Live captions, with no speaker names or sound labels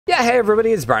Yeah, hey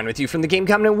everybody, it's Brian with you from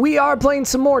TheGameCommon, and we are playing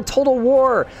some more Total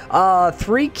War,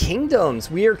 Three Kingdoms.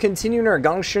 We are continuing our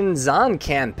Gongsun Zan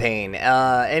campaign,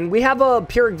 and we have a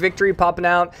Pyrrhic victory popping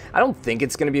out. I don't think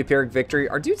it's going to be a Pyrrhic victory.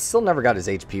 Our dude still never got his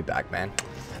HP back, man.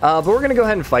 But we're going to go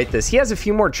ahead and fight this. He has a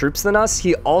few more troops than us.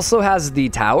 He also has the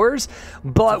towers,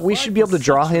 but we should be able to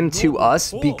draw him to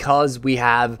us because we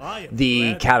have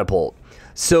the catapult.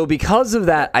 So because of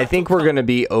that, I think we're going to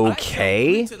be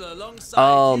okay.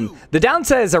 The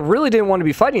downside is I really didn't want to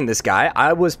be fighting this guy.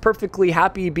 I was perfectly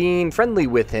happy being friendly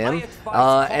with him.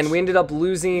 And we ended up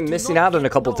missing out on a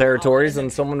couple territories on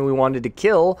someone we wanted to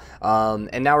kill.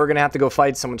 And now we're going to have to go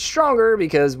fight someone stronger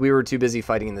because we were too busy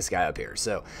fighting this guy up here.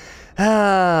 So,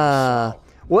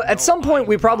 well, at some point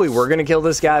we probably were going to kill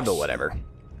this guy, but whatever.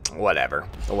 Whatever.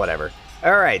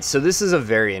 All right, so this is a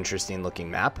very interesting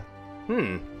looking map.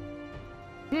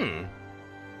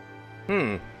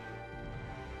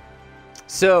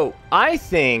 So, I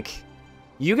think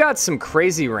you got some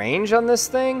crazy range on this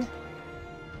thing.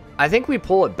 I think we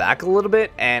pull it back a little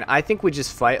bit, and I think we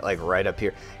just fight, like, right up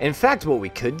here. In fact, what we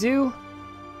could do,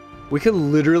 we could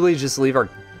literally just leave our...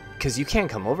 Because you can't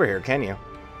come over here, can you?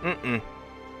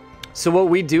 So what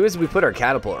we do is we put our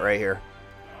catapult right here.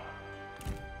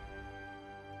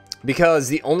 Because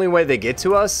the only way they get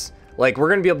to us... Like, we're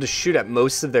going to be able to shoot at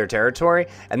most of their territory,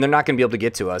 and they're not going to be able to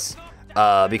get to us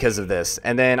because of this.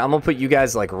 And then I'm going to put you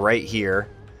guys, like, right here.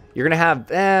 You're going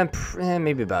to have,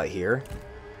 maybe about here.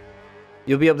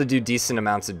 You'll be able to do decent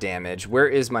amounts of damage. Where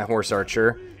is my horse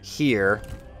archer? Here.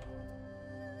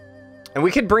 And we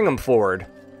could bring them forward.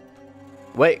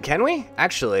 Wait, can we?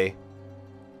 Actually.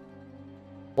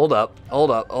 Hold up.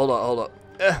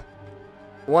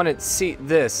 Want to see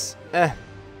this.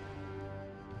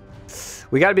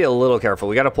 We got to be a little careful.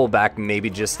 We got to pull back maybe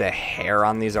just a hair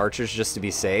on these archers just to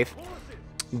be safe.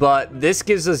 But this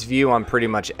gives us view on pretty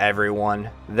much everyone.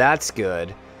 That's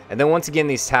good. And then once again,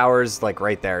 these towers, like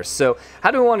right there. So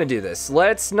how do we want to do this?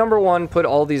 Let's, number one, put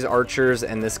all these archers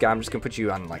and this guy. I'm just going to put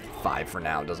you on like 5 for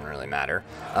now. It doesn't really matter.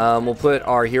 We'll put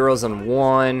our heroes on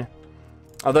 1.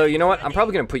 Although, you know what? I'm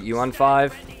probably going to put you on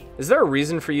 5. Is there a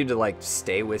reason for you to like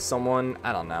stay with someone?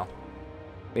 I don't know.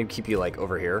 Maybe keep you like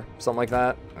over here. Something like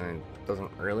that. I mean,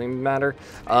 doesn't really matter.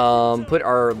 Put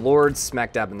our lords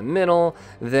smack dab in the middle.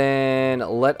 Then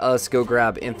let us go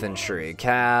grab infantry.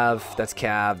 Cav, that's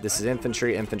cav. This is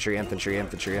infantry.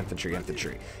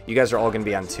 You guys are all going to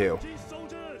be on 2.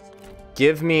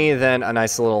 Give me then a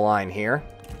nice little line here.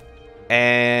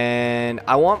 And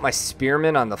I want my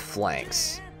spearmen on the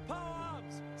flanks.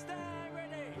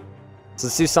 So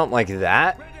let's do something like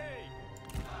that.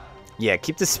 Yeah,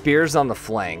 keep the spears on the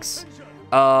flanks.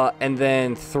 And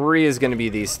then 3 is going to be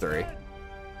these 3.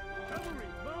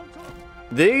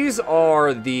 These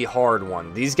are the hard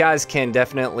one. These guys can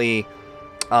definitely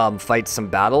fight some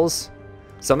battles.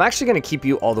 So I'm actually going to keep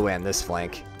you all the way on this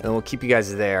flank. And we'll keep you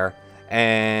guys there.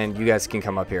 And you guys can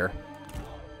come up here.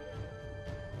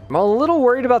 I'm a little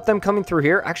worried about them coming through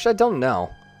here. Actually, I don't know.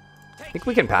 Think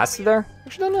we can pass through there?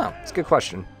 Actually, I don't know. It's a good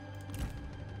question.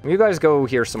 You guys go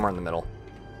here somewhere in the middle.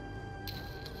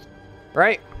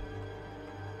 Right?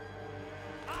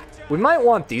 We might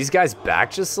want these guys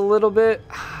back just a little bit.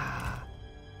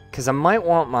 Because I might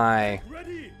want my...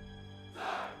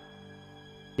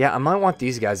 Yeah, I might want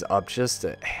these guys up just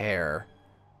a hair.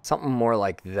 Something more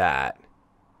like that.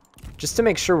 Just to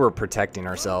make sure we're protecting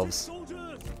ourselves.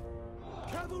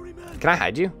 Can I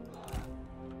hide you?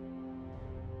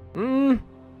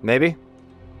 Maybe.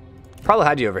 Probably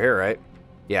hide you over here, right?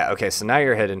 Yeah, okay, so now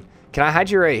you're hidden. Can I hide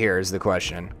you right here is the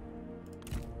question.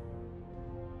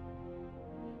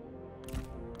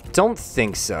 Don't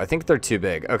think so. I think they're too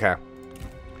big. Okay.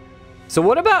 So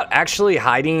what about actually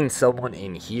hiding someone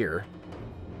in here?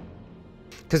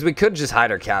 Because we could just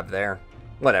hide our cap there.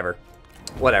 Whatever.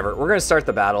 We're going to start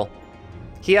the battle.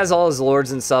 He has all his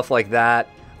lords and stuff like that.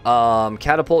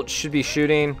 Catapult should be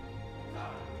shooting.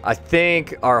 I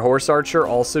think our horse archer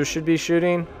also should be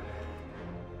shooting.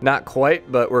 Not quite,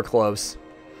 but we're close.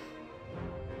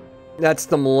 That's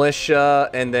the militia,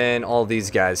 and then all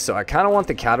these guys. So I kind of want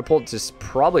the catapult just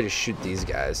probably to shoot these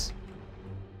guys.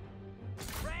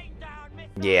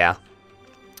 Yeah.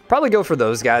 Probably go for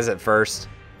those guys at first.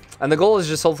 And the goal is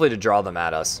just hopefully to draw them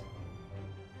at us.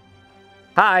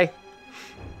 Hi.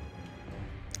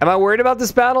 Am I worried about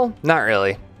this battle? Not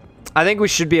really. I think we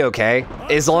should be okay,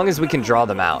 as long as we can draw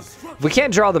them out. If we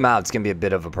can't draw them out, it's going to be a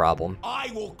bit of a problem. I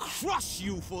will crush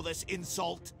you for this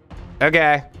insult.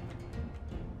 Okay.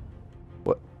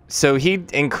 So he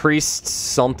increased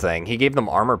something. He gave them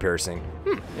armor piercing.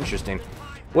 Interesting.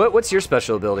 What's your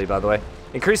special ability, by the way?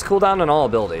 Increase cooldown on all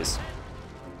abilities.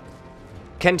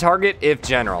 Can target if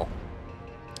general.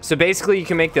 So basically, you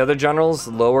can make the other generals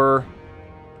lower,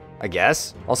 I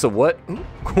guess. Also, what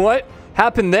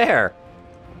happened there?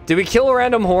 Did we kill a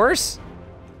random horse?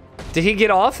 Did he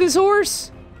get off his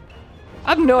horse? I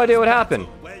have no idea what happened.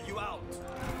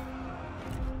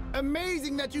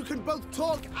 Amazing that you can both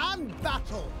talk and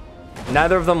battle.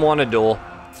 Neither of them want a duel.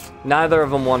 Neither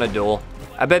of them want a duel.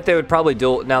 I bet they would probably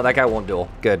duel. No, that guy won't duel.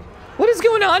 Good. What is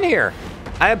going on here?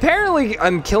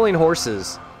 I'm killing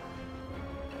horses.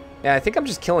 Yeah, I think I'm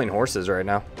just killing horses right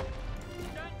now.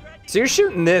 So you're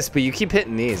shooting this, but you keep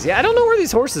hitting these. Yeah, I don't know where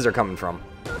these horses are coming from.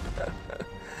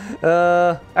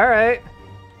 All right.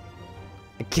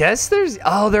 I guess there's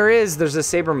a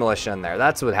saber militia in there.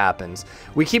 That's what happens.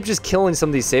 We keep just killing some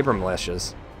of these saber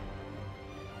militias.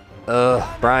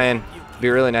 Brian, it'd be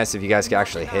really nice if you guys could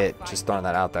actually hit. Just throwing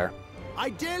that out there.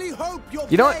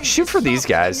 You know what? Shoot for these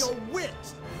guys.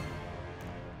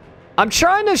 I'm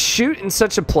trying to shoot in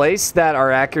such a place that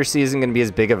our accuracy isn't going to be as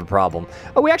big of a problem.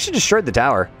 Oh, we actually destroyed the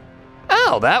tower.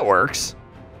 Oh, that works.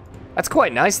 That's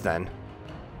quite nice then.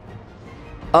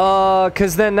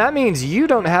 Because then that means you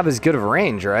don't have as good of a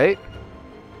range, right?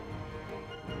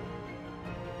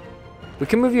 We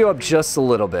can move you up just a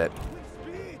little bit.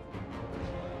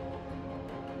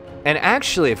 And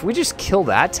actually, if we just kill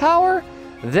that tower,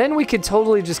 then we could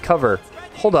totally just cover.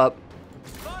 Hold up.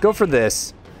 Go for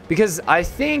this. Because I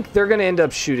think they're going to end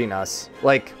up shooting us.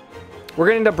 Like, we're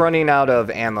going to end up running out of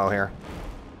ammo here.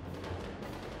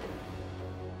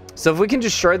 So if we can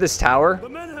destroy this tower. The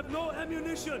men have no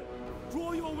ammunition.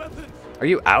 Draw your weapons. Are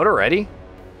you out already?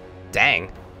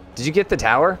 Dang. Did you get the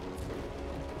tower?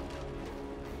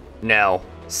 No.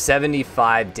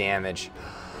 75 damage.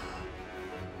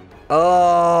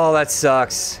 Oh, that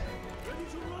sucks.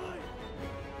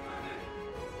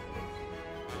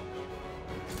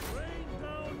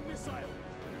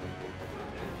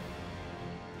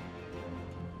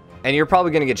 And you're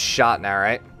probably going to get shot now,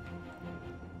 right?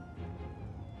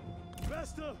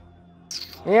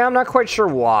 Yeah, I'm not quite sure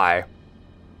why.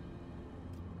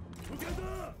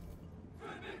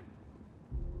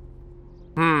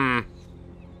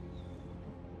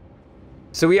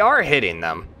 So we are hitting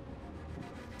them.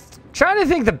 Trying to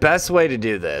think the best way to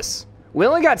do this. We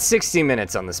only got 60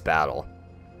 minutes on this battle.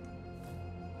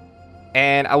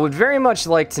 And I would very much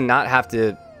like to not have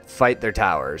to fight their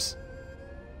towers.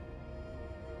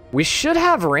 We should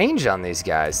have range on these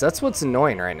guys. That's what's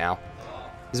annoying right now.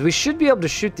 Is we should be able to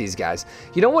shoot these guys.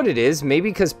 You know what it is? Maybe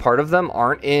because part of them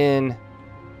aren't in...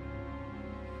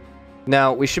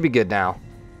 No, we should be good now.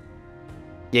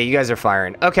 Yeah, you guys are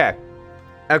firing. Okay.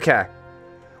 Okay.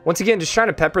 Once again, just trying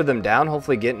to pepper them down.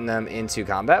 Hopefully getting them into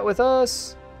combat with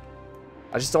us.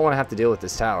 I just don't want to have to deal with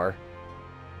this tower.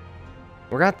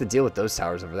 We're going to have to deal with those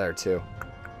towers over there, too.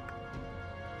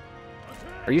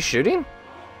 Are you shooting?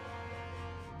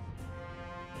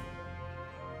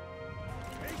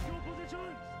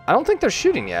 I don't think they're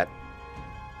shooting yet.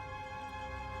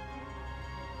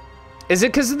 Is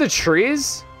it because of the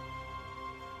trees?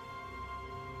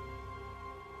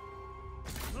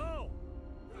 No.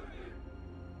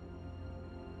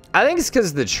 I think it's because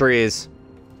of the trees.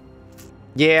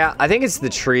 Yeah, I think it's the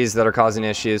trees that are causing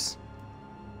issues.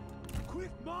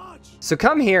 Quick march. So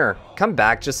come here. Come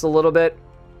back just a little bit.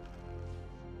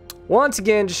 Once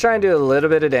again, just trying to do a little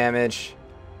bit of damage.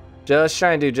 Just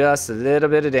trying to do just a little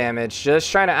bit of damage.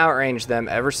 Just trying to outrange them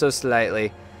ever so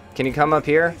slightly. Can you come up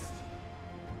here?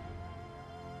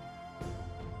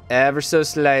 Ever so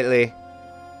slightly.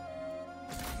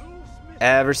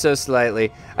 Ever so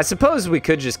slightly. I suppose we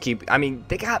could just keep... I mean,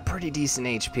 they got pretty decent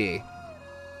HP.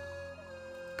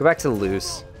 Go back to the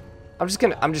loose. I'm just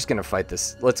gonna fight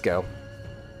this. Let's go.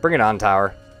 Bring it on,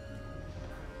 tower.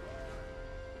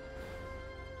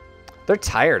 They're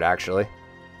tired, actually.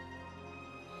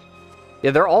 Yeah,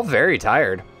 they're all very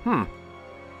tired.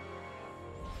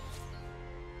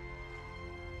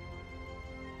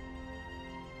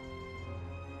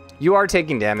 You are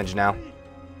taking damage now.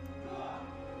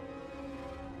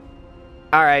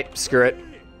 Alright, screw it.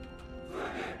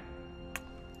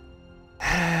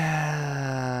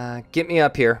 Get me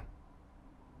up here.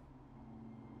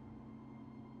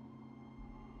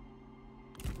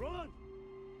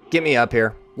 Get me up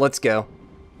here. Let's go.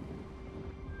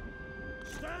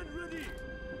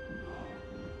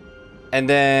 And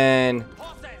then,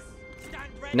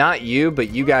 not you, but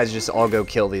you guys just all go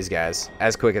kill these guys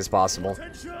as quick as possible.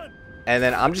 And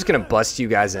then I'm just going to bust you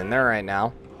guys in there right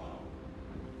now.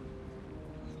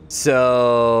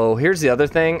 So, here's the other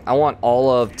thing. I want all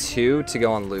of 2 to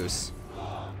go on loose.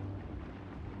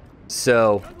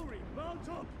 So,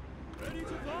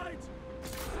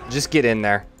 just get in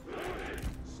there.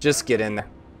 Just get in there.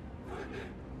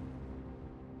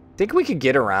 Think we could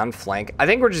get around flank? I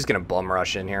think we're just gonna bum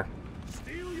rush in here.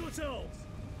 Steel yourselves.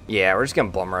 Yeah, we're just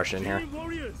gonna bum rush in here. Team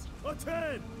warriors,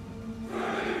 attend.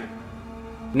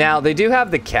 Now, they do have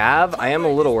the cav. I am a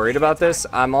little worried about this.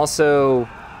 I'm also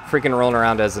freaking rolling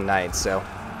around as a knight, so.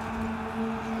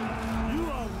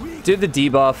 You are weak. Do the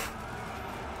debuff.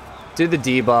 Do the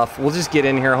debuff. We'll just get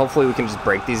in here. Hopefully we can just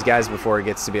break these guys before it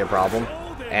gets to be a problem.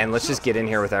 And let's just get in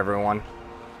here with everyone.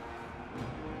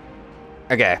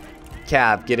 Okay.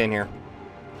 Cav, get in here.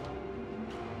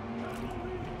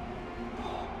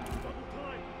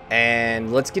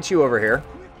 And let's get you over here.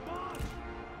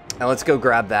 And let's go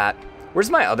grab that. Where's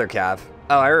my other cav?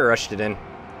 Oh, I already rushed it in.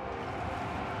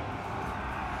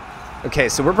 Okay,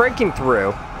 so we're breaking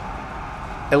through.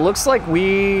 It looks like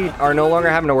we are no longer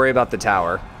having to worry about the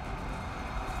tower.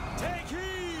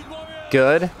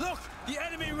 Good. Look, the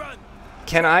enemy run.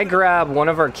 Can I grab one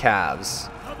of our calves?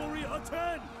 Cavalry,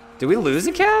 attend. Do we lose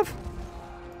a calf?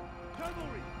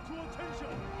 Cavalry, to attention.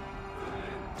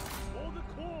 All the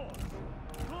corps.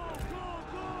 Go, go,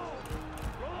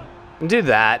 go. Run. Do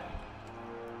that.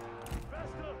 Faster.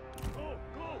 Go,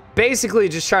 go. Basically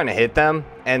just trying to hit them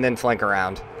and then flank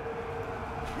around.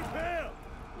 Prepare.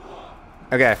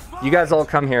 Okay, you guys all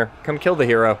come here. Come kill the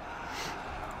hero.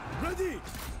 Ready.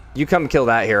 You come kill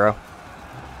that hero.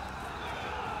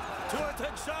 To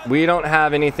attention. We don't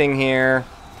have anything here.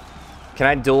 Can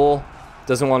I duel?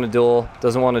 Doesn't want to duel.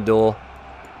 Doesn't want to duel.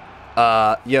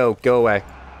 Yo, go away.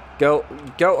 Go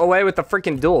away with the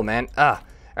freaking duel, man. All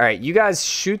right, you guys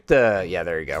shoot the... Yeah,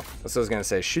 there you go. That's what I was going to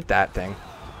say. Shoot that thing.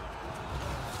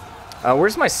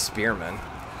 Where's my spearman?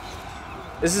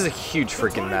 This is a huge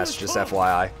freaking mess, just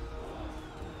FYI.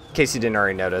 In case you didn't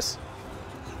already notice.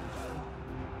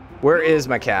 Where is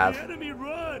my cav? The enemy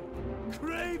run.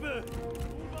 Craven.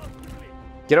 Move out quickly.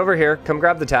 Get over here. Come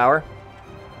grab the tower.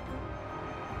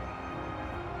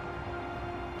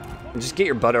 And just get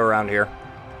your butt around here.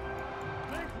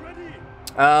 Make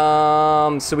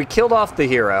ready. So we killed off the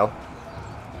hero.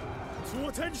 To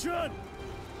attention.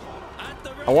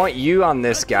 I want you on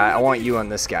this guy. I want you on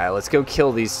this guy. Let's go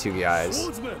kill these two guys.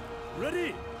 Swordsman,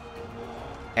 ready.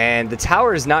 And the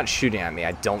tower is not shooting at me,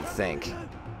 I don't think.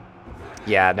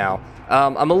 Yeah, no.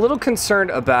 I'm a little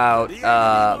concerned about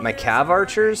my cav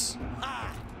archers.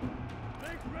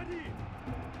 Make ready.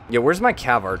 Yeah, where's my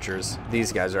cav archers?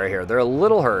 These guys right here. They're a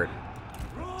little hurt.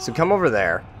 So come over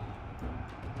there.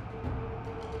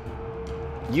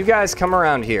 You guys come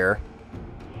around here.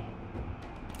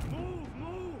 Move,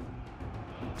 move.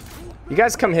 You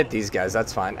guys come hit these guys.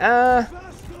 That's fine. Faster.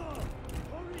 Hurry,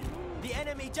 move. The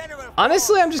enemy general.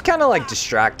 Honestly, I'm just kind of like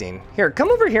distracting. Here,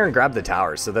 come over here and grab the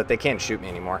tower so that they can't shoot me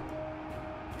anymore.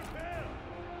 Prepare.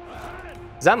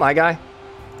 Is that my guy?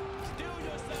 Still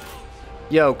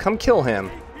yourselves. Yo, come kill him.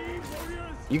 Team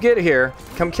warriors. You get here.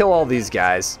 Come kill all these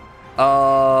guys.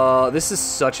 This is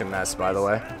such a mess, by the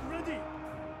way. Stand ready.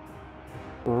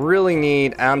 Really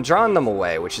need... I'm drawing them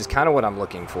away, which is kind of what I'm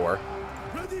looking for.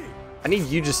 Ready. I need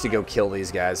you just to go kill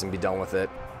these guys and be done with it.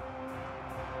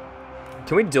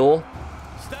 Can we duel?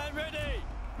 Stand ready.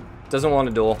 Doesn't want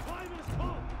to duel. Time is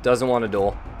come. Doesn't want to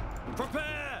duel.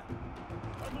 Prepare.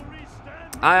 Cavalry,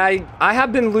 stand. I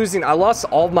have been losing... I lost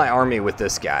all my army with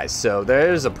this guy, so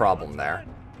there's a problem there.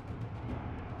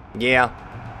 Yeah.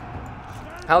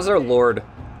 How's our lord?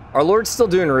 Our lord's still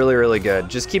doing really, really good.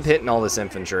 Just keep hitting all this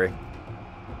infantry.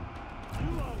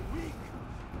 You are weak.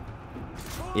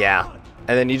 Yeah.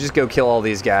 And then you just go kill all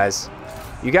these guys.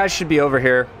 You guys should be over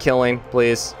here killing,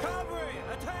 please. Cavalry,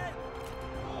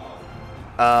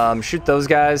 attend. Shoot those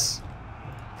guys.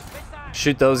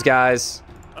 Shoot those guys.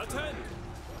 Attend.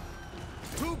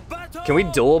 To battle. Can we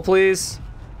duel, please?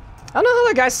 I don't know how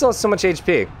that guy still has so much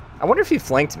HP. I wonder if he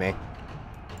flanked me.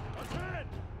 Attend.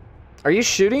 Are you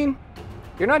shooting?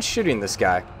 You're not shooting this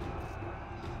guy.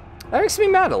 That makes me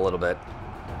mad a little bit.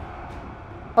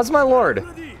 How's my lord?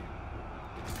 Ready.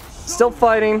 Still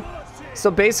fighting.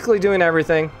 Still basically doing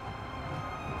everything.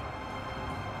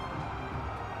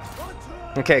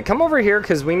 Okay, come over here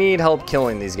because we need help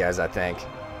killing these guys, I think.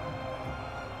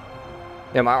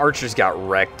 Yeah, my archers got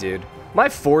wrecked, dude. My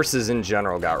forces in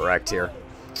general got wrecked here.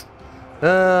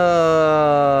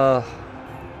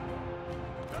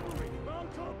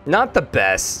 Not the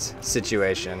best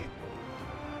situation.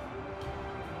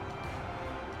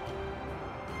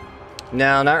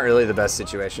 No, not really the best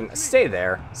situation. Stay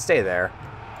there. Stay there.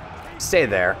 Stay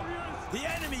there. The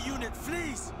enemy unit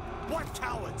flees. What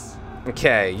cowards?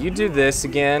 Okay, you do this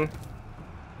again.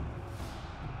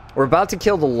 We're about to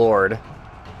kill the Lord.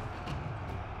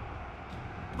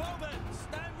 Bowman,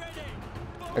 stand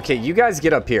ready. Okay, you guys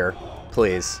get up here,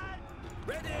 please.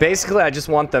 Ready. Basically, I just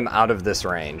want them out of this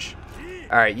range.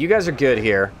 All right, you guys are good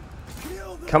here.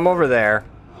 Come over there.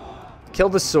 Kill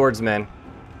the swordsman.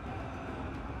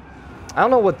 I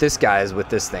don't know what this guy is with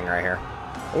this thing right here.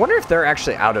 I wonder if they're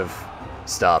actually out of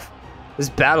stuff. This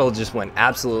battle just went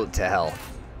absolute to hell.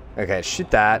 Okay,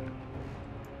 shoot that.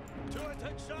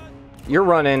 You're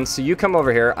running, so you come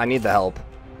over here. I need the help.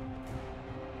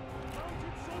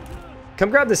 Come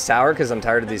grab this tower, because I'm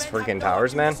tired of these freaking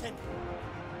towers, man.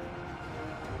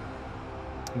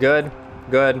 Good,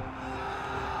 good.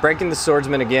 Breaking the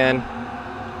swordsman again.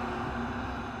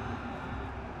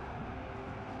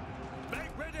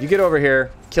 You get over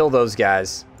here, kill those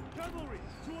guys.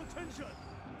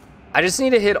 I just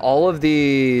need to hit all of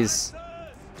these.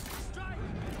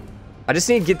 I just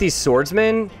need to get these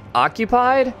swordsmen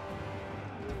occupied.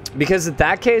 Because in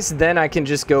that case, then I can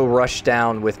just go rush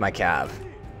down with my cav.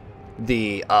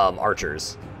 The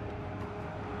archers.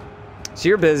 So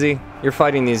you're busy. You're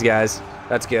fighting these guys.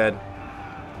 That's good.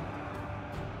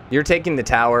 You're taking the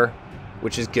tower,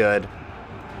 which is good.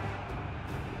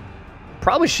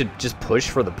 Probably should just push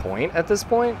for the point at this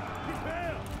point.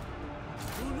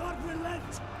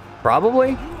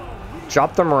 Probably.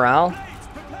 Drop the morale.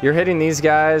 You're hitting these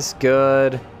guys.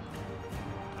 Good.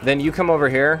 Then you come over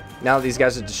here. Now these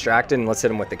guys are distracted, and let's hit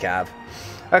them with the cav.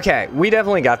 Okay, we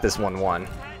definitely got this 1-1.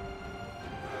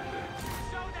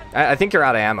 I think you're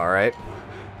out of ammo, right?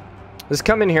 Just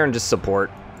come in here and just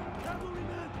support.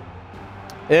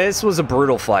 This was a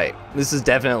brutal fight. This is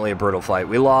definitely a brutal fight.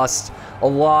 We lost a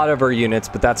lot of our units,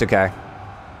 but that's okay.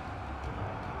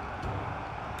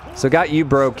 So got you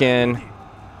broken.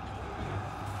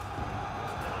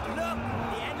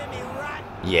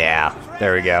 Yeah,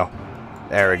 there we go.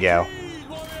 There we go.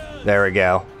 There we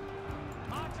go.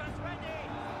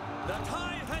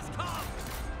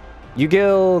 You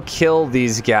go kill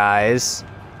these guys.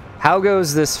 How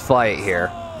goes this fight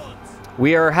here?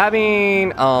 We are having,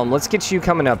 let's get you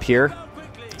coming up here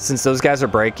since those guys are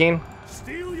breaking.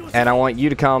 And I want you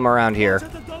to come around here.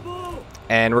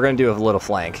 And we're going to do a little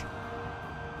flank.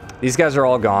 These guys are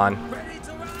all gone.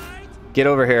 Get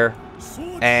over here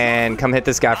and come hit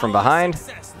this guy from behind.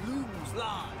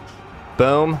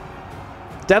 Boom.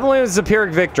 Definitely was a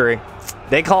Pyrrhic victory.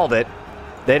 They called it.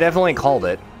 They definitely called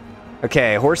it.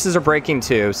 Okay, horses are breaking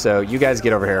too, so you guys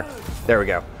get over here. There we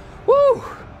go. Woo!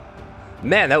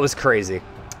 Man, that was crazy.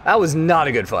 That was not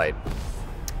a good fight.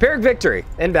 Pyrrhic victory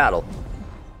in battle.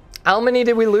 How many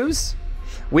did we lose?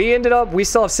 We ended up, we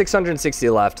still have 660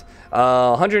 left.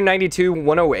 192,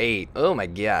 108. Oh my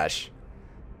gosh.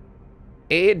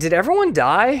 Did everyone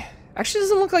die? Actually,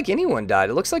 doesn't look like anyone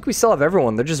died. It looks like we still have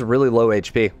everyone. They're just really low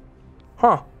HP.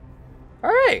 Huh. All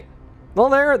right. Well,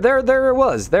 there it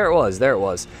was. There it was. There it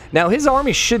was. Now, his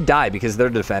army should die because they're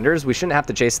defenders. We shouldn't have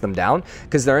to chase them down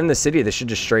because they're in the city. They should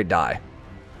just straight die.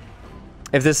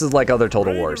 If this is like other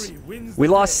Total Wars. We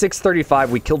lost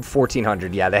 635. We killed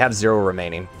 1,400. Yeah, they have 0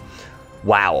 remaining.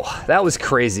 Wow. That was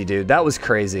crazy, dude. That was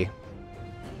crazy.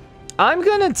 I'm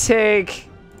just going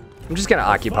to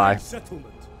occupy.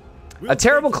 A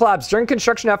terrible collapse. During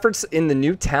construction efforts in the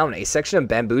new town, a section of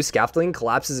bamboo scaffolding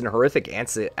collapses in a horrific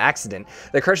accident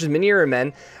that crushes many of our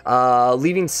men,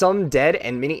 leaving some dead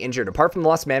and many injured. Apart from the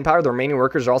lost manpower, the remaining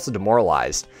workers are also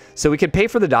demoralized. So we could pay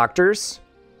for the doctors.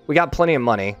 We got plenty of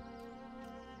money.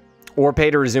 Or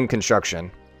pay to resume construction.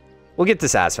 We'll get the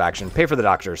satisfaction. Pay for the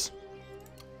doctors.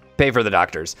 Pay for the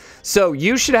doctors. So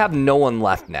you should have no one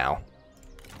left now.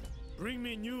 Bring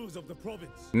me news of the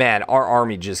province. Man, our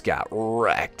army just got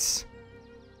wrecked.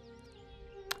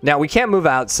 Now, we can't move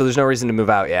out, so there's no reason to move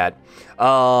out yet.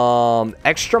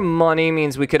 Extra money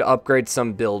means we could upgrade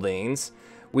some buildings.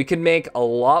 We could make a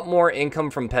lot more income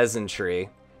from peasantry,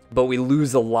 but we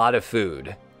lose a lot of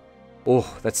food.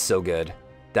 Oh, that's so good.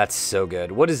 That's so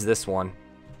good. What is this one?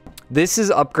 This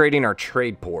is upgrading our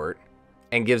trade port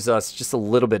and gives us just a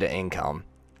little bit of income.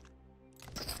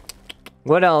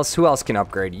 What else? Who else can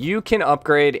upgrade? You can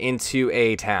upgrade into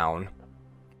a town.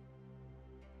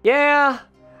 Yeah,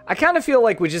 I kind of feel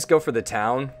like we just go for the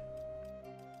town.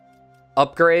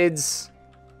 Upgrades.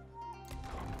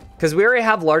 Because we already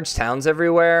have large towns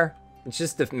everywhere. It's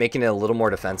just making it a little more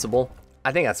defensible.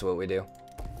 I think that's what we do.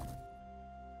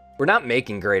 We're not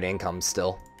making great income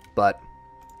still, but...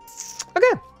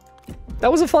 Okay.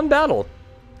 That was a fun battle.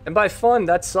 And by fun,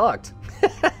 that sucked.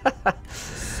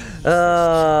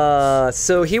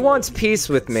 So he wants peace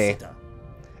with me,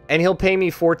 and he'll pay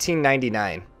me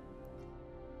 $14.99.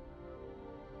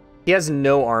 He has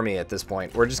no army at this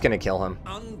point. We're just gonna kill him.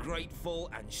 Ungrateful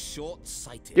and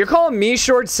short-sighted. You're calling me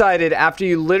short-sighted after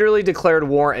you literally declared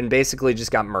war and basically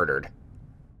just got murdered.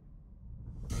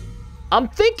 I'm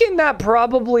thinking that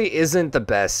probably isn't the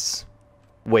best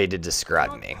way to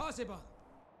describe me.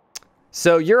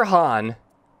 So you're Han.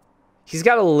 He's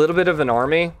got a little bit of an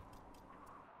army.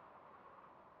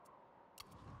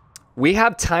 We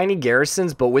have tiny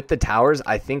garrisons, but with the towers,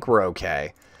 I think we're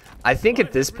okay. I think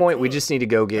at this point, we just need to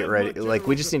go get ready. Like,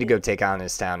 we just need to go take on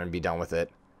his town and be done with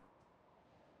it.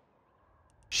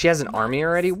 She has an army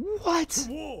already? What?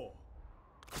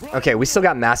 Okay, we still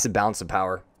got massive balance of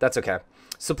power. That's okay.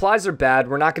 Supplies are bad.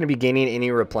 We're not going to be gaining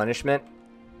any replenishment.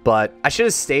 But I should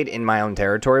have stayed in my own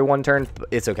territory one turn. But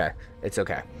it's okay. It's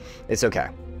okay. It's okay.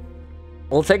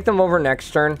 We'll take them over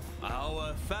next turn.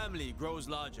 Our family grows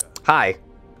larger. Hi.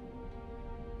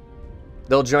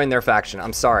 They'll join their faction.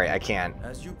 I'm sorry, I can't.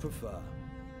 As you prefer.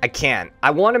 I can't.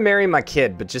 I want to marry my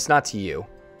kid, but just not to you.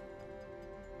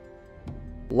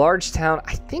 Large town.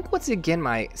 I think once again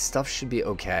my stuff should be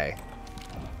okay.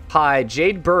 Hi,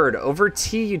 Jade Bird. Over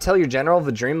tea, you tell your general of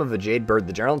a dream of a Jade Bird.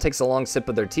 The general takes a long sip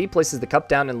of their tea, places the cup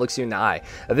down, and looks you in the eye.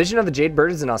 A vision of the Jade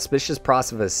Bird is an auspicious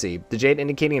prophecy. The Jade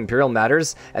indicating imperial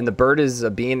matters, and the bird is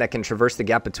a being that can traverse the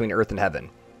gap between earth and heaven.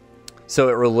 So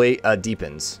it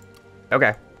deepens.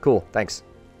 Okay, cool. Thanks.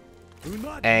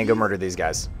 And go murder these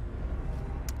guys.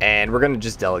 And we're going to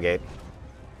just delegate.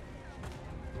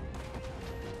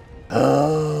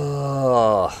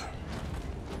 Oh.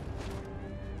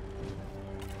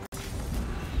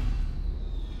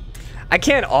 I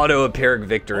can't auto a Pyrrhic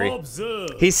victory.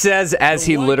 Observe. He says as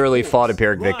he literally fought a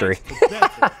Pyrrhic victory.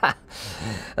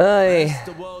 I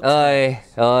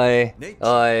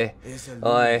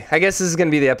guess this is going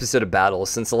to be the episode of battle,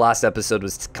 since the last episode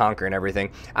was conquering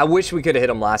everything. I wish we could have hit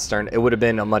him last turn. It would have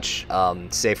been a much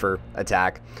safer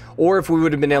attack. Or if we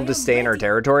would have been able to stay in our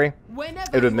territory,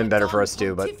 it would have been better for us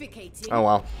too, but oh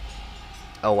well.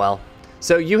 Oh well.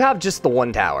 So you have just the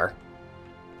one tower.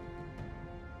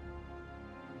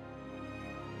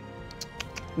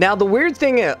 Now, the weird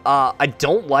thing I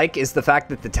don't like is the fact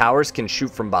that the towers can shoot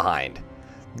from behind.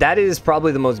 That is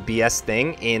probably the most BS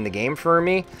thing in the game for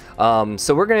me.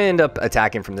 So we're going to end up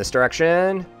attacking from this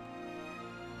direction.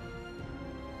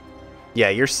 Yeah,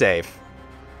 you're safe.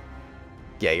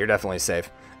 Yeah, you're definitely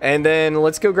safe. And then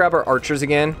let's go grab our archers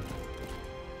again.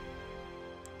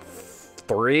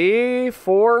 3,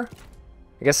 4?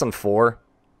 I guess on 4.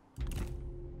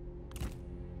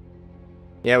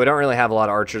 Yeah, we don't really have a lot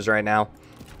of archers right now.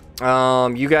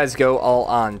 You guys go all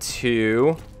on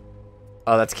 2.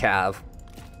 Oh, that's Cav.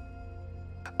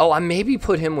 Oh, I maybe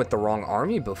put him with the wrong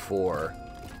army before.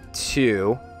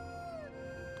 2.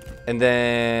 And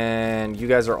then you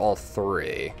guys are all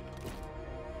 3.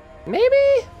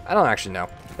 Maybe? I don't actually know.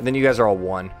 And then you guys are all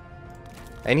 1.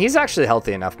 And he's actually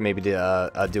healthy enough maybe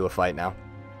to do a fight now.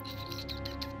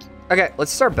 Okay,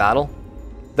 let's start battle.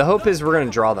 The hope is we're going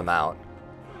to draw them out.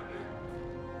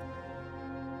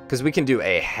 Because we can do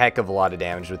a heck of a lot of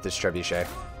damage with this trebuchet.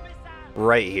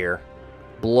 Right here.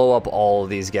 Blow up all of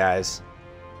these guys.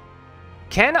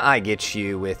 Can I get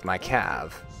you with my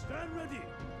cav?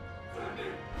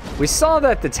 We saw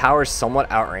that the towers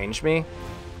somewhat outranged me.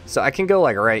 So I can go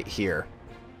like right here.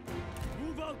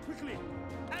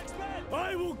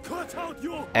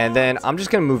 And then I'm just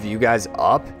going to move you guys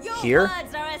up here. Your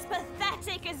words are as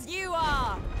pathetic as you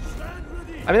are.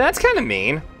 I mean, that's kind of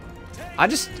mean. I'm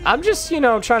just, you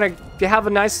know, trying to have a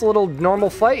nice little normal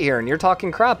fight here, and you're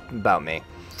talking crap about me.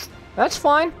 That's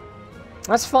fine.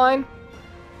 That's fine.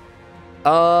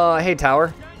 Hey,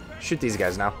 tower. Shoot these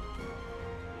guys now.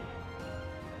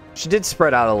 She did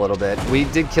spread out a little bit. We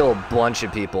did kill a bunch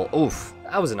of people. Oof.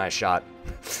 That was a nice shot.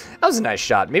 That was a nice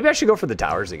shot. Maybe I should go for the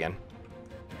towers again.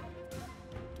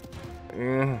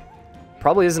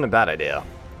 Probably isn't a bad idea.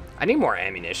 I need more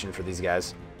ammunition for these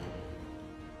guys.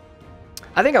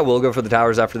 I think I will go for the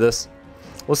towers after this.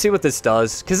 We'll see what this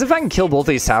does. Because if I can kill both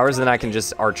these towers, then I can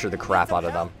just archer the crap out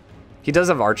of them. He does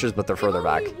have archers, but they're further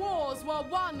back. Wars were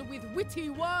won with witty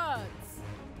words.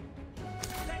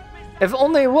 If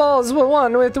only walls were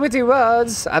won with witty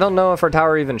words. I don't know if our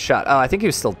tower even shot. Oh, I think he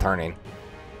was still turning.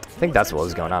 I think that's what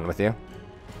was going on with you.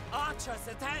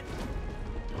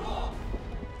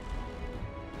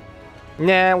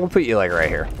 Nah, we'll put you like right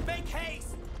here.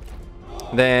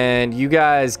 Then you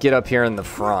guys get up here in the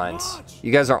front.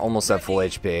 You guys are almost at full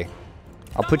HP.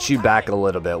 I'll put you back a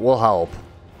little bit. We'll help.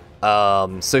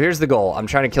 So here's the goal. I'm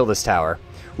trying to kill this tower.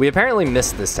 We apparently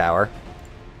missed this tower.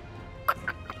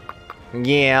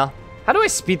 Yeah. How do I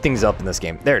speed things up in this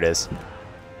game? There it is.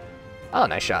 Oh,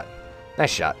 nice shot.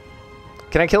 Nice shot.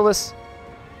 Can I kill this?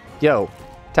 Yo,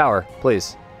 tower,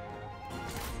 please.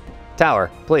 Tower,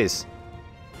 please.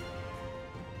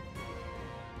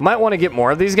 Might want to get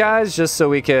more of these guys just so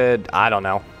we could, I don't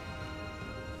know,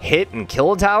 hit and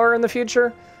kill a tower in the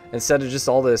future instead of just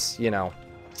all this, you know,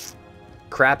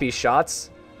 crappy shots.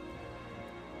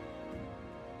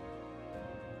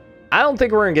 I don't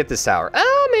think we're gonna get this tower.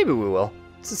 Maybe we will.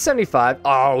 It's a 75.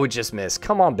 Oh, we just missed.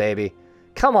 Come on, baby.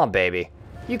 Come on, baby.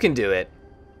 You can do it.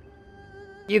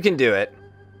 You can do it.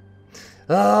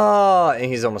 Oh, and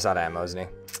he's almost out of ammo, isn't he?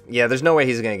 Yeah, there's no way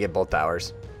he's gonna get both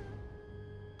towers.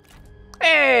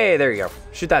 Hey, there you go.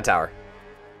 Shoot that tower.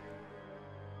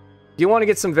 You want to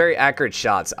get some very accurate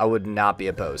shots, I would not be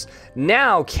opposed.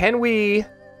 Now, can we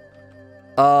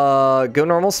go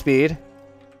normal speed?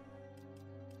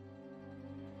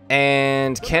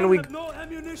 And can we...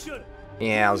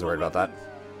 Yeah, I was worried about that.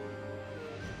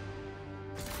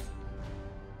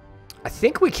 I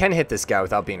think we can hit this guy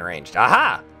without being ranged.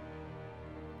 Aha!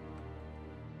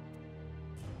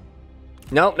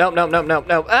 Nope, nope, nope, nope, nope,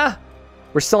 nope. Ah!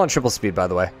 We're still on triple speed, by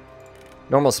the way.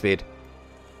 Normal speed.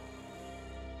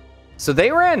 So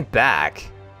they ran back.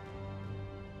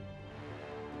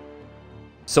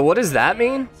 So what does that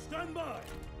mean?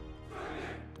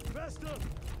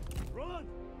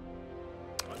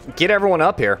 Get everyone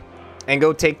up here and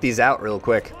go take these out real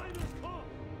quick.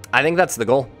 I think that's the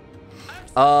goal.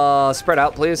 Spread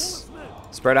out, please.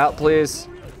 Spread out, please.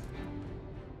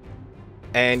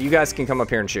 And you guys can come up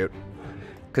here and shoot,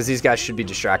 because these guys should be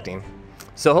distracting.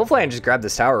 So hopefully I can just grab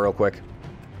this tower real quick.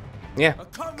 Yeah,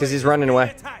 because he's running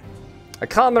away. A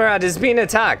comrade is being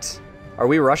attacked. Are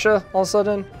we Russia all of a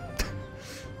sudden?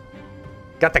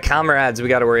 Got the comrades we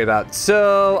got to worry about.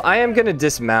 So I am going to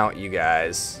dismount you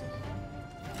guys.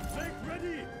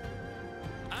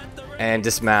 And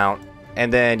dismount.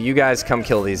 And then you guys come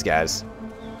kill these guys.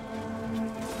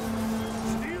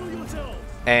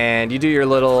 And you do your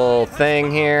little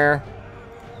thing here.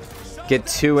 Get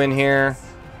 2 in here.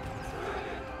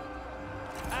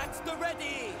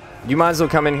 You might as well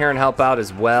come in here and help out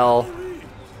as well.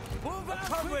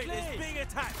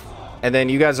 And then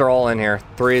you guys are all in here.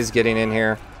 3 is getting in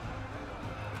here.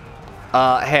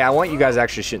 Hey, I want you guys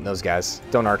actually shooting those guys.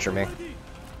 Don't archer me.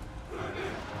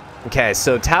 Okay,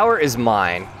 so tower is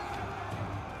mine.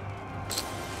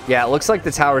 Yeah, it looks like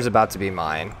the tower is about to be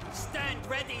mine.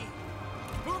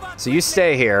 So you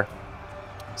stay here.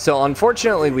 So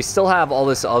unfortunately, we still have all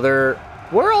this other...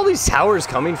 Where are all these towers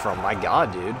coming from? My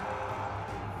God, dude.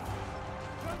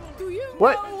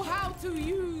 What?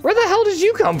 Where the hell did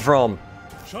you come from?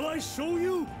 Shall I show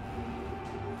you?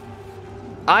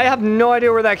 I have no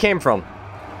idea where that came from.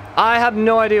 I have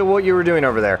no idea what you were doing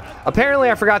over there. Apparently,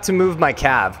 I forgot to move my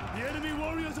cav. The enemy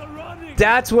warriors are running.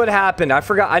 That's what happened. I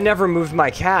forgot. I never moved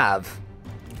my cav.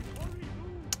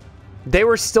 They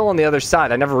were still on the other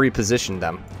side. I never repositioned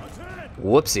them.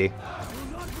 Whoopsie.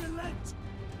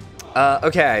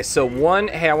 Okay, so one...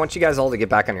 Hey, I want you guys all to get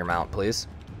back on your mount, please.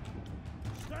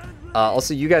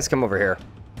 Also, you guys come over here.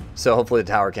 So hopefully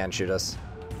the tower can't shoot us.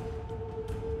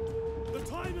 The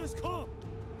time has come.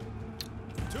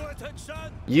 To attention.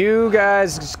 You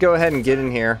guys just go ahead and get in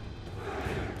here.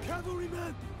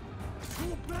 Cavalrymen.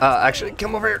 Actually,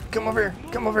 come over here. Come over here.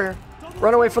 Come over here.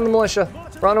 Run away from the militia.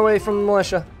 Run away from the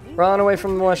militia. Run away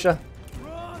from the militia.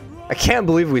 I can't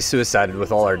believe we suicided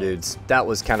with all our dudes. That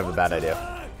was kind of a bad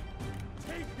idea.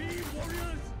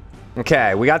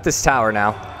 Okay, we got this tower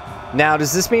now. Now,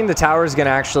 does this mean the tower is going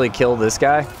to actually kill this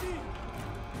guy?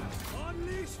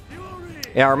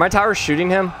 Yeah, are my towers shooting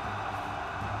him?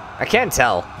 I can't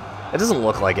tell. It doesn't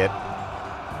look like it.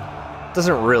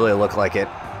 Doesn't really look like it.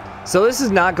 So this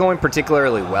is not going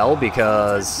particularly well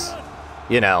because,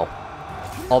 you know,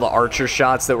 all the archer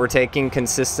shots that we're taking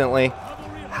consistently.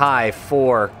 Hi,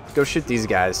 4. Go shoot these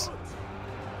guys.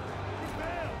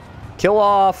 Kill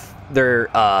off their,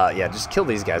 yeah, just kill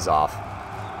these guys off.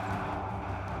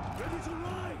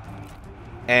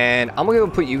 And I'm gonna go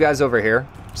put you guys over here.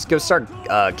 Just go start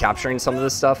capturing some of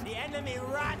this stuff.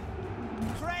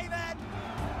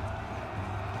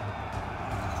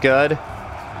 Good.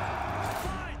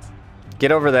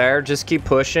 Get over there. Just keep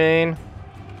pushing.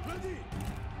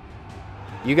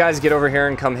 You guys get over here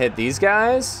and come hit these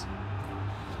guys.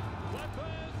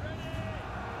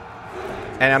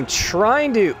 And I'm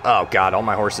trying to... Oh, God. All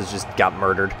my horses just got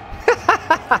murdered.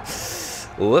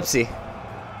 Whoopsie.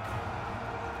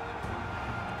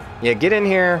 Yeah, get in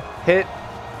here. Hit.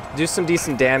 Do some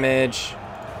decent damage.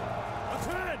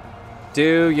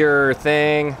 Do your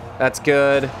thing. That's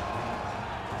good.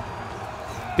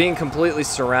 Being completely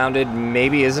surrounded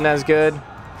maybe isn't as good.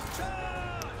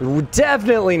 We're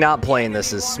definitely not playing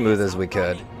this as smooth as we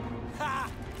could.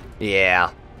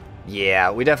 Yeah. Yeah,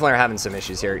 we definitely are having some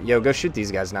issues here. Yo, go shoot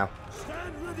these guys now.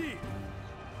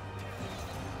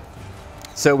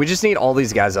 So we just need all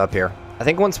these guys up here. I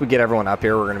think once we get everyone up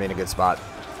here, we're going to be in a good spot.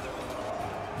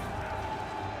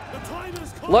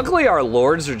 Luckily, our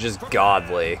lords are just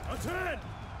godly.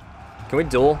 Can we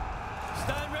duel?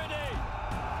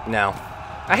 No.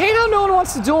 I hate how no one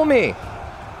wants to duel me.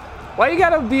 Why you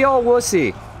gotta be all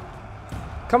wussy?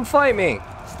 Come fight me.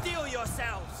 Steel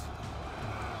yourselves.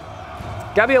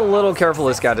 Gotta be a little careful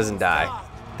this guy doesn't die.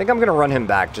 I think I'm gonna run him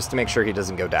back just to make sure he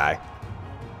doesn't go die.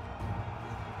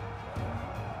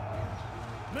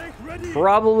 Make ready.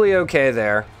 Probably okay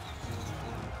there.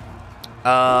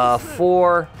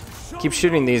 4. Keep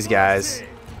shooting these guys.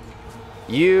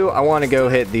 You, I want to go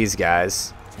hit these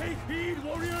guys. Take heed,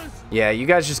 warriors. Yeah, you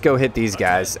guys just go hit these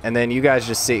guys, and then you guys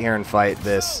just sit here and fight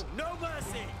this. No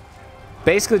mercy.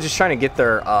 Basically just trying to get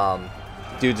their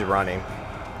dudes running.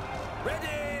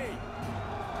 Ready.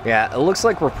 Yeah, it looks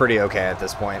like we're pretty okay at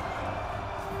this point.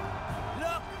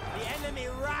 Look, the enemy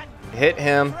run. Hit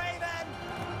him. Raven.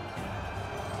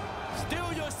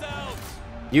 Steel yourselves.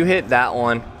 You hit that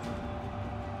one.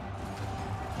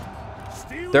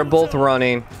 Steel They're both yourself.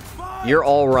 running. You're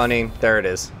all running. There it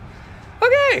is.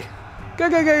 Okay.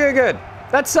 Good.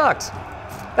 That sucked.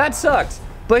 That sucked.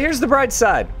 But here's the bright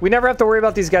side. We never have to worry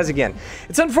about these guys again.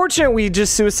 It's unfortunate we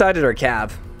just suicided our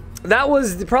cav. That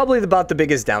was probably about the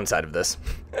biggest downside of this.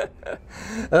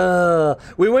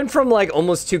 We went from like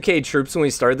almost 2K troops when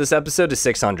we started this episode to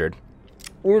 600.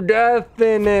 We're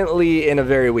definitely in a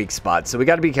very weak spot, so we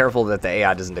got to be careful that the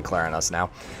AI doesn't declare on us now.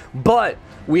 But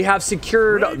we have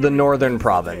secured the northern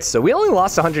province, so we only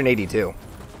lost 182.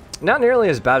 Not nearly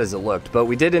as bad as it looked, but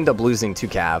we did end up losing 2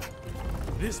 cav.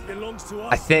 This belongs to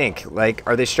us. I think. Like,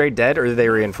 are they straight dead or do they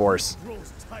reinforce?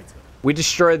 Grows tighter. We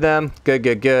destroyed them. Good.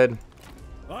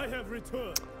 I have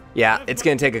returned. Yeah, it's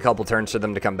going to take a couple turns for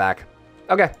them to come back.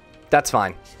 Okay, that's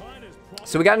fine.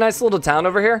 So we got a nice little town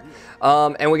over here,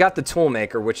 and we got the tool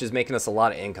maker, which is making us a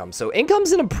lot of income. So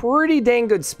income's in a pretty dang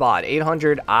good spot.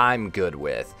 800, I'm good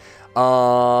with.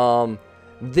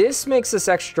 This makes us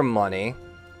extra money.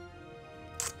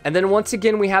 And then once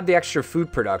again, we have the extra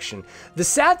food production. The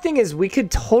sad thing is we could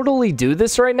totally do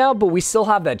this right now, but we still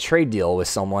have that trade deal with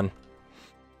someone.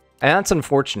 And that's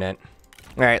unfortunate.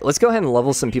 All right, let's go ahead and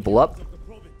level some people up.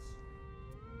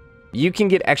 You can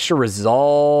get extra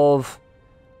resolve,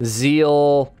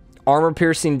 zeal, armor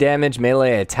piercing damage,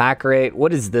 melee attack rate.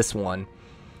 What is this one?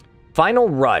 Final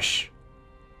rush.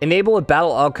 Enable if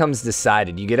battle outcomes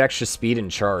decided. You get extra speed and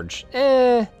charge.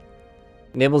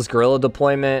 Enables guerrilla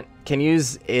deployment. Can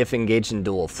use if engaged in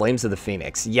duel. Flames of the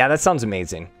Phoenix. Yeah, that sounds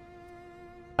amazing.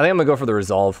 I think I'm gonna go for the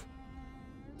resolve.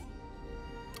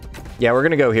 Yeah, we're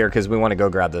gonna go here because we want to go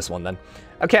grab this one then.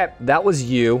 Okay, that was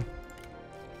you.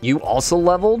 You also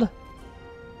leveled.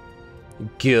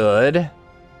 Good.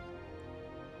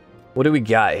 What do we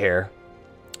got here?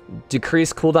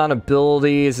 Decrease cooldown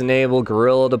abilities, enable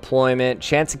guerrilla deployment,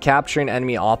 chance of capturing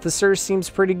enemy officers seems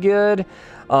pretty good.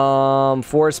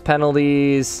 Force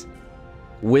penalties,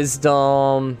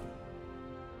 wisdom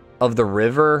of the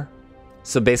river,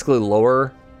 so basically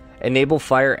lower. Enable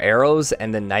fire arrows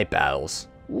and then night battles.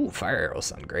 Ooh, fire arrows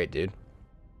sound great, dude.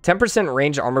 10%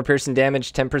 range armor piercing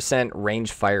damage, 10%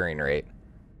 range firing rate.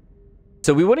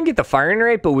 So we wouldn't get the firing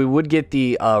rate, but we would get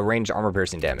the range armor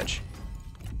piercing damage.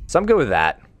 So I'm good with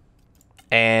that.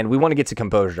 And we want to get to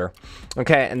composure.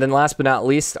 Okay, and then last but not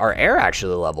least, our air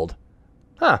actually leveled.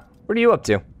 Huh, what are you up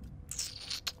to?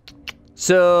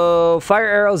 So fire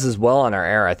arrows as well on our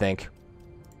air, I think.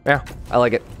 Yeah, I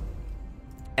like it.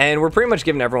 And we're pretty much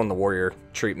giving everyone the warrior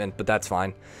treatment, but that's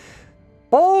fine.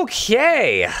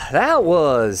 Okay, that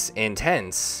was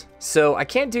intense. So I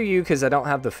can't do you because I don't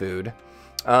have the food.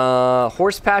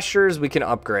 Horse pastures we can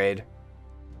upgrade.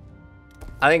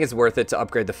 I think it's worth it to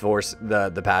upgrade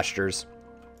the pastures.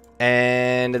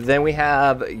 And then we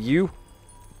have you,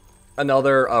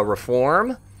 another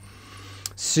reform.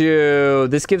 So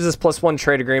this gives us +1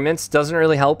 trade agreements. Doesn't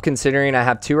really help considering I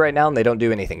have 2 right now and they don't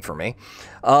do anything for me.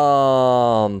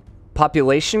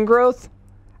 Population growth,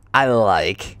 I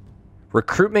like.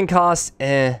 Recruitment costs,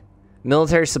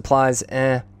 Military supplies,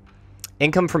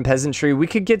 Income from peasantry, we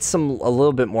could get a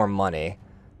little bit more money.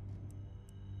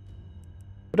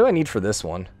 What do I need for this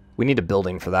one? We need a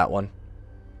building for that one.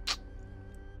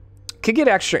 Could get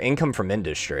extra income from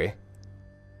industry.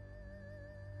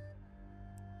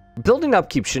 Building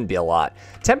upkeep shouldn't be a lot.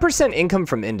 10% income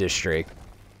from industry.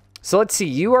 So let's see,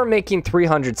 you are making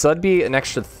 300, so that'd be an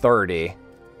extra 30.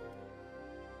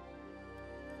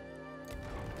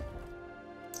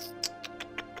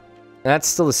 That's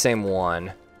still the same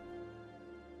one.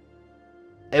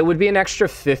 It would be an extra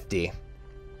 50.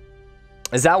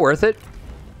 Is that worth it?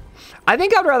 I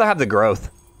think I'd rather have the growth.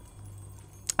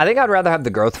 I think I'd rather have the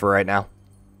growth for right now.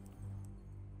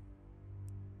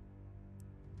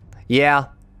 Yeah.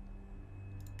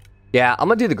 Yeah, I'm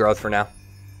gonna do the growth for now.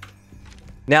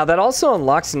 Now, that also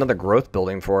unlocks another growth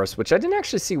building for us, which I didn't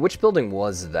actually see. Which building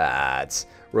was that?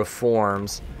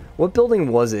 Reforms. What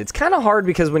building was it? It's kind of hard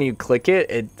because when you click it,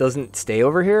 it doesn't stay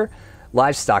over here.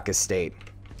 Livestock estate.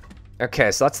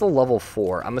 Okay, so that's the level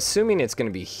 4. I'm assuming it's going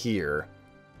to be here.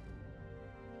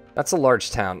 That's a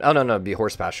large town. Oh, no, it'd be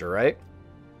horse pasture, right?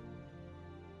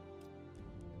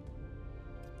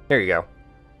 There you go.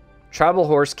 Tribal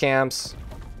horse camps.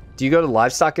 Do you go to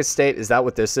livestock estate? Is that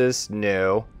what this is?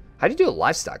 No. How do you do a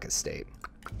livestock estate?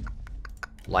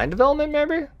 Land development,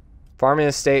 maybe? Farming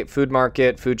estate, food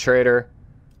market, food trader,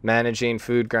 managing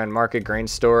food, grand market, grain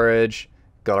storage,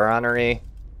 granary.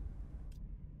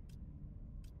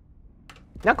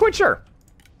 Not quite sure.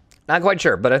 Not quite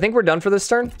sure, but I think we're done for this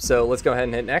turn. So let's go ahead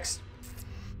and hit next.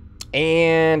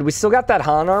 And we still got that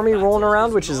Han army rolling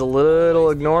around, which is a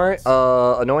little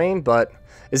annoying, but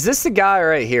is this the guy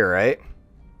right here, right?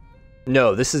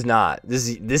 No, this is not. This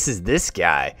is this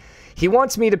guy. He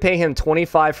wants me to pay him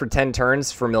 25 for 10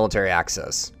 turns for military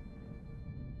access.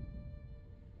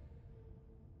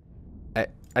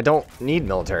 I don't need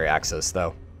military access,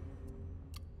 though.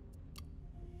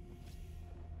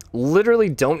 Literally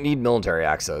don't need military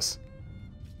access.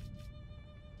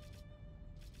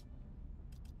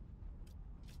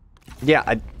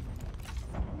 Yeah,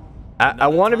 I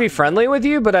want to be friendly with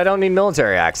you, but I don't need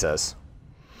military access.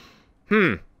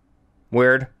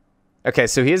 Weird. Okay,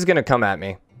 so he is going to come at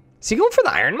me. Is he going for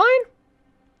the iron mine?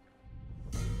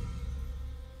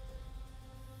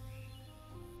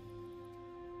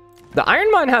 The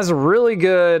iron mine has a really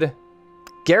good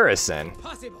garrison.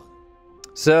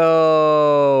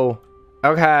 So,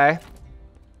 okay.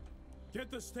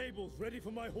 Get the stables ready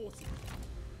for my horses.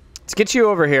 Let's get you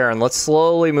over here and let's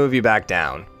slowly move you back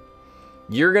down.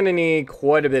 You're going to need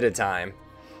quite a bit of time.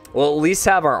 We'll at least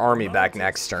have our army back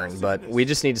next turn, but we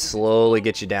just need to slowly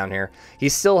get you down here. He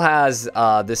still has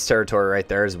this territory right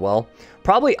there as well.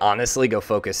 Probably, honestly, go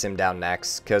focus him down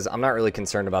next, because I'm not really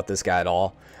concerned about this guy at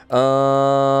all.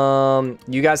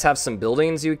 You guys have some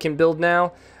buildings you can build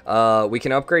now. We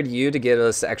can upgrade you to get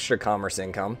us extra commerce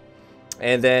income,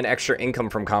 and then extra income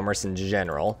from commerce in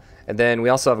general. And then we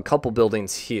also have a couple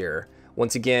buildings here.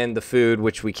 Once again, the food,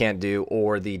 which we can't do,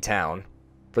 or the town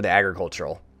for the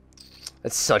agricultural.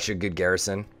 That's such a good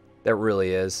garrison. That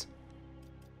really is.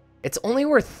 It's only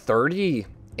worth 30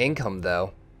 income,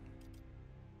 though.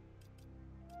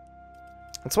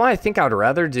 That's why I think I would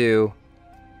rather do...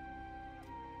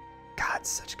 God,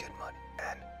 such good money,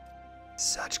 man.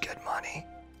 Such good money.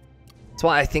 That's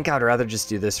why I think I would rather just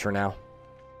do this for now.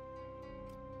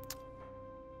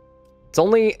 It's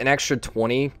only an extra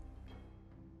 20,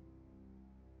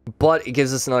 but it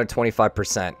gives us another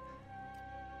 25%.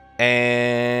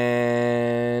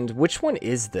 And which one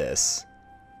is this?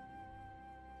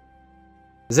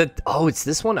 Is it? Oh, it's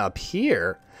this one up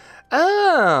here.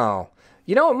 Oh,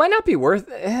 you know, it might not be worth.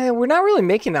 We're not really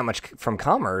making that much from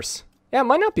commerce. Yeah, it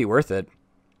might not be worth it.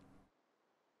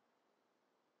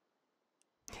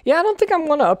 Yeah, I don't think I'm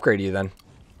going to upgrade you then.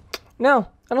 No,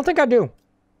 I don't think I do.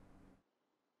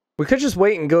 We could just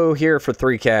wait and go here for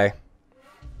 3K.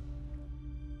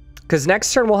 Because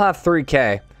next turn we'll have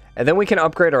 3K. And then we can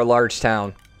upgrade our large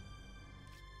town.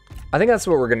 I think that's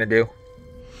what we're going to do.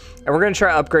 And we're going to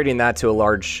try upgrading that to a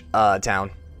large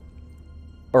town.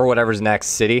 Or whatever's next.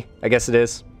 City, I guess it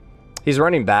is. He's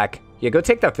running back. Yeah, go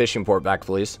take that fishing port back,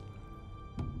 please.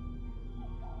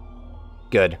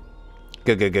 Good.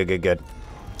 Good.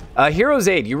 Hero's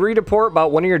Aide. You read a report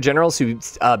about one of your generals who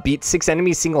beat 6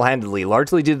 enemies single-handedly,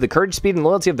 largely due to the courage, speed, and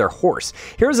loyalty of their horse.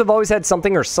 Heroes have always had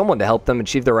something or someone to help them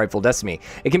achieve their rightful destiny.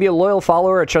 It can be a loyal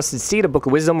follower, a trusted steed, a book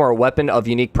of wisdom, or a weapon of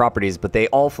unique properties, but they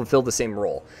all fulfill the same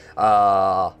role.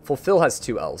 Fulfill has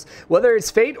 2 L's. Whether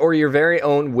it's fate or your very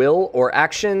own will or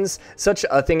actions, such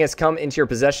a thing has come into your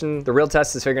possession. The real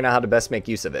test is figuring out how to best make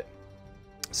use of it.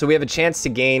 So we have a chance to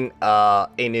gain a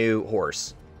new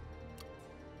horse.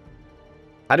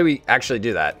 How do we actually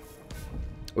do that?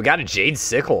 We got a Jade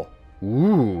Sickle.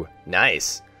 Ooh,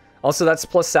 nice. Also, that's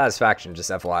plus satisfaction,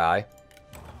 just FYI.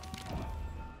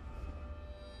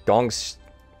 Gongsun?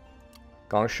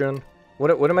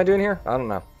 What am I doing here? I don't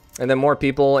know. And then more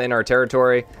people in our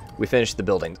territory. We finished the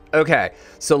buildings. Okay,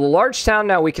 so the large town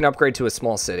now we can upgrade to a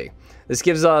small city. This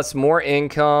gives us more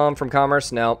income from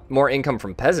commerce. No. More income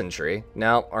from peasantry.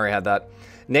 No, already had that.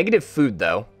 Negative food,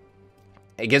 though.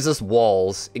 It gives us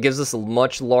walls. It gives us a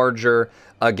much larger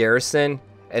garrison.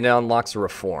 And it unlocks a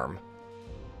reform.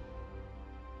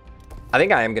 I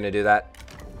think I am going to do that.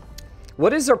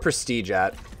 What is our prestige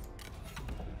at?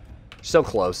 So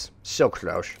close. So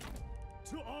close.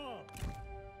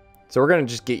 So we're going to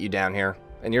just get you down here.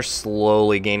 And you're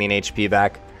slowly gaining HP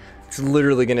back. It's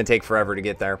literally going to take forever to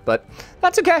get there. But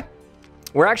that's okay.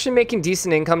 We're actually making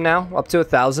decent income now. Up to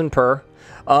 1,000 per.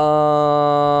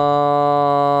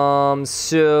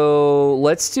 So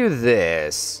let's do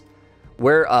this.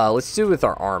 Let's do it with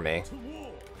our army.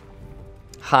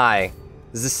 Hi.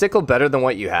 Is the sickle better than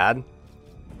what you had?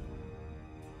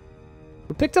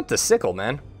 Who picked up the sickle,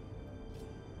 man?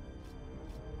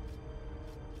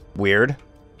 Weird.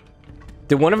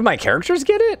 Did one of my characters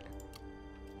get it?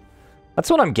 That's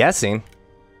what I'm guessing.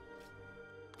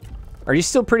 Are you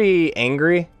still pretty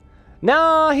angry?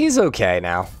 No, he's okay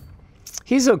now.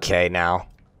 He's okay now.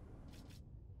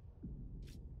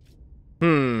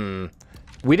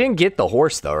 We didn't get the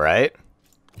horse though, right?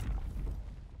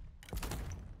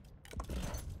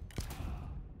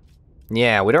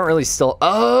 Yeah, we don't really still...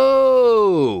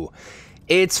 Oh!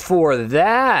 It's for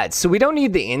that. So we don't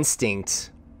need the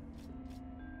instinct.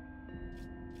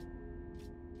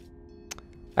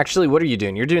 Actually, what are you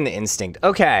doing? You're doing the instinct.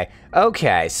 Okay.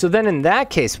 Okay. So then in that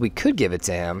case, we could give it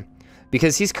to him.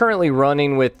 Because he's currently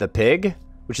running with the pig,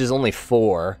 which is only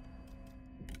 4.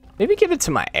 Maybe give it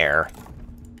to my heir.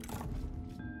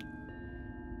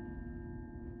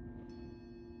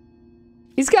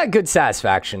 He's got good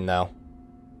satisfaction, though.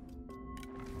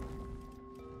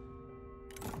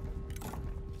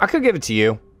 I could give it to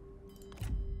you.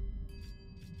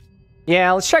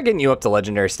 Yeah, let's try getting you up to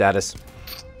legendary status.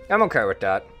 I'm okay with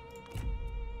that.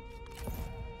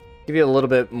 Give you a little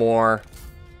bit more.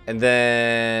 And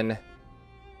then...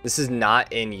 This is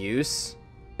not in use.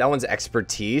 That one's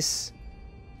expertise.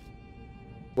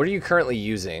 What are you currently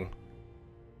using?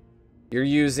 You're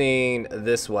using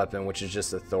this weapon, which is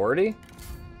just authority.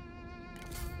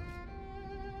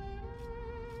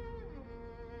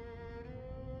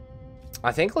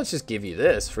 I think let's just give you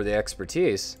this for the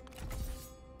expertise.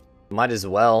 Might as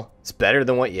well. It's better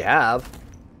than what you have.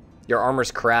 Your armor's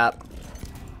crap.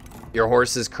 Your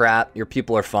horse is crap. Your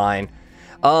people are fine.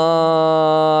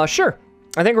 Sure.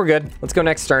 I think we're good. Let's go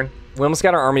next turn. We almost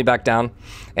got our army back down.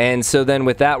 And so then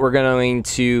with that, we're going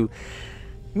to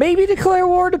maybe declare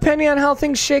war depending on how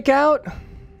things shake out.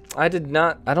 I don't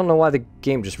know why the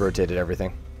game just rotated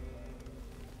everything.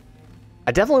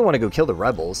 I definitely want to go kill the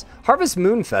rebels. Harvest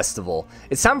Moon Festival.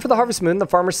 It's time for the Harvest Moon. The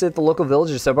farmers sit at the local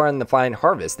village to celebrate the fine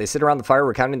harvest. They sit around the fire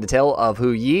recounting the tale of Hu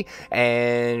Yi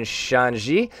and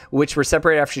Shanji, which were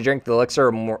separated after she drank the elixir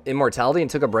of immortality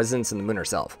and took up residence in the moon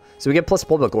herself. So we get plus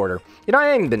public order. You know,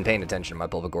 I ain't been paying attention to my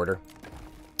public order.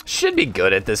 Should be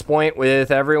good at this point with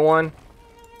everyone.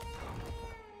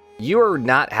 You are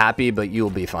not happy, but you'll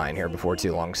be fine here before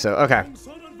too long. So, okay.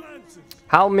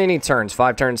 How many turns?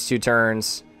 5 turns, 2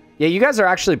 turns. Yeah, you guys are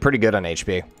actually pretty good on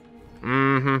HP.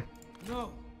 No.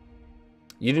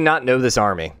 You do not know this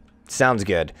army. Sounds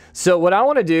good. So what I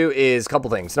want to do is a couple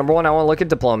things. Number 1, I want to look at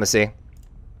diplomacy.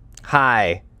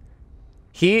 Hi.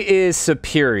 He is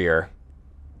superior.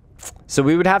 So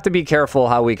we would have to be careful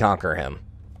how we conquer him.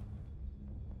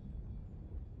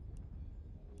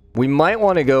 We might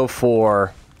want to go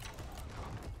for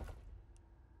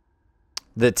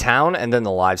the town and then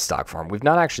the livestock farm. We've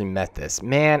not actually met this.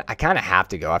 Man, I kind of have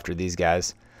to go after these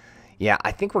guys. Yeah,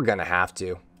 I think we're going to have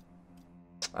to.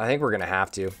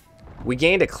 We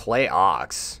gained a clay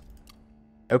ox.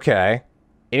 Okay.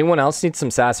 Anyone else need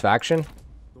some satisfaction?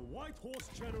 The White Horse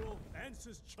General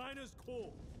answers China's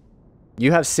call.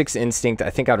 You have 6 instinct. I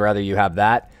think I'd rather you have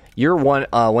that. You're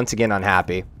once again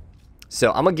unhappy.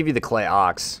 So I'm going to give you the clay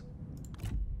ox,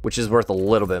 which is worth a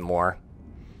little bit more.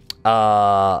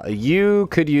 You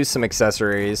could use some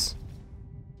accessories.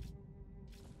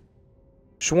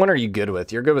 Which one are you good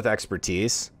with? You're good with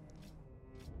expertise.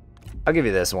 I'll give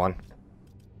you this one.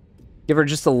 Give her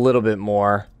just a little bit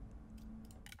more.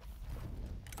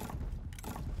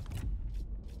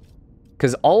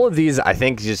 Because all of these, I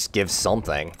think, just give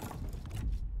something.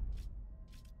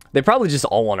 They probably just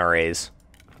all want to raise.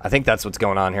 I think that's what's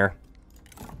going on here.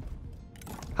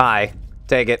 Hi.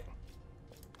 Take it.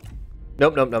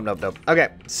 Nope. Okay,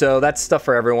 so that's stuff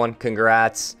for everyone.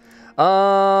 Congrats.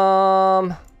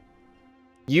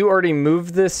 You already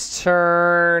moved this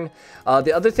turn.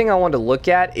 The other thing I want to look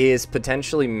at is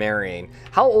potentially marrying.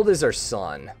 How old is our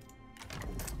son?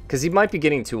 Because he might be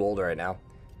getting too old right now.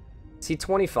 Is he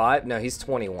 25? No, he's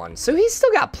 21. So he's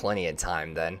still got plenty of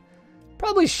time then.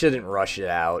 Probably shouldn't rush it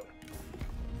out.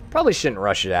 I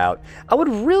would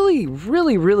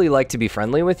really like to be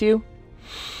friendly with you.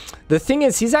 The thing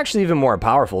is, he's actually even more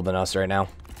powerful than us right now.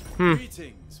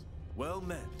 Greetings. Well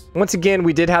met. Once again,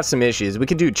 we did have some issues. We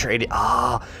could do trade.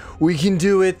 We can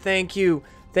do it. Thank you.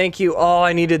 Oh,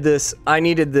 I needed this.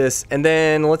 And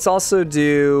then let's also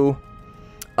do...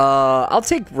 I'll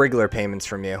take regular payments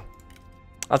from you.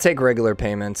 Not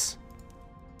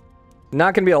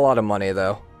going to be a lot of money,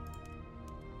 though.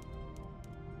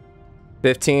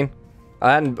 15.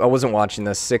 I wasn't watching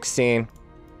this. 16.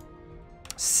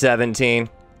 17.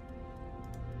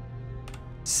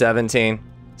 17.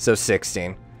 So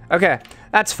 16. Okay,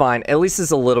 that's fine. At least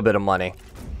it's a little bit of money.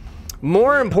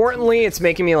 More importantly, it's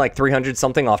making me like 300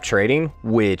 something off trading,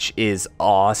 which is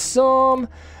awesome.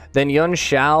 Then Yun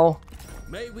Shao.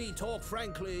 May we talk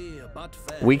frankly, but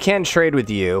fair. We can't trade with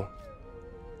you.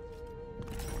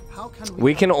 How can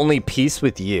We can only peace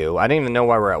with you. I didn't even know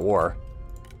why we're at war.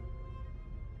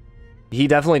 He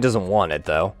definitely doesn't want it,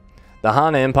 though. The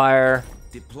Han Empire.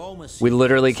 Diplomacy We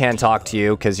literally can't talk to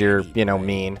you because you're, you know,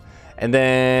 mean. And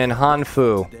then Han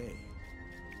Fu.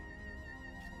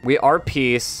 We are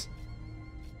peace.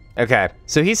 Okay,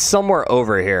 so he's somewhere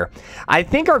over here. I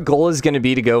think our goal is going to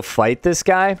be to go fight this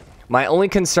guy. My only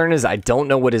concern is I don't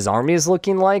know what his army is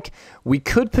looking like. We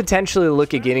could potentially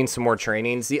look at getting some more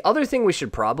trainings. The other thing we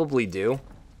should probably do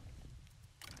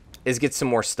is get some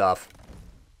more stuff.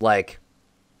 Like,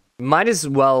 might as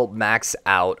well max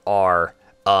out our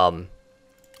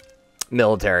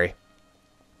military.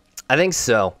 I think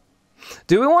so.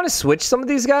 Do we want to switch some of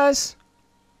these guys?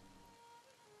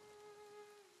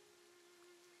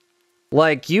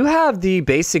 Like, you have the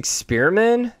basic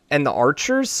spearmen and the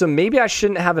archers, so maybe I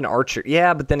shouldn't have an archer.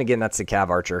 Yeah, but then again, that's the cav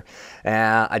archer.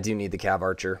 I do need the cav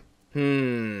archer.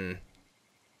 I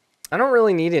don't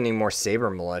really need any more saber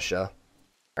militia.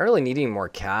 I really need any more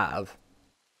cav. I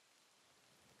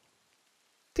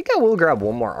think I will grab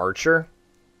one more archer.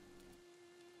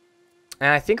 And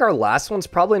I think our last one's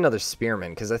probably another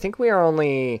spearman, because I think we are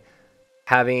only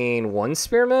having one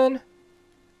spearman.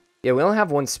 Yeah, we only have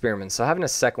one spearman, so having a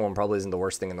second one probably isn't the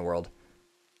worst thing in the world.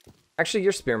 Actually,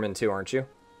 you're spearman too, aren't you?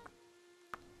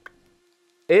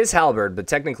 It is halberd, but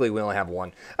technically we only have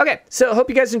one. Okay, so I hope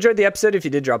you guys enjoyed the episode. If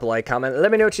you did, drop a like, comment.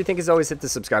 Let me know what you think. As always, hit the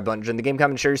subscribe button, join the game,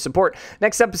 comment, share your support.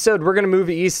 Next episode, we're going to move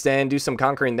east and do some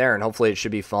conquering there, and hopefully it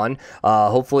should be fun.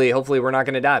 Hopefully we're not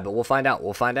going to die, but we'll find out.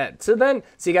 We'll find out. So then,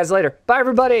 see you guys later. Bye,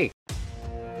 everybody!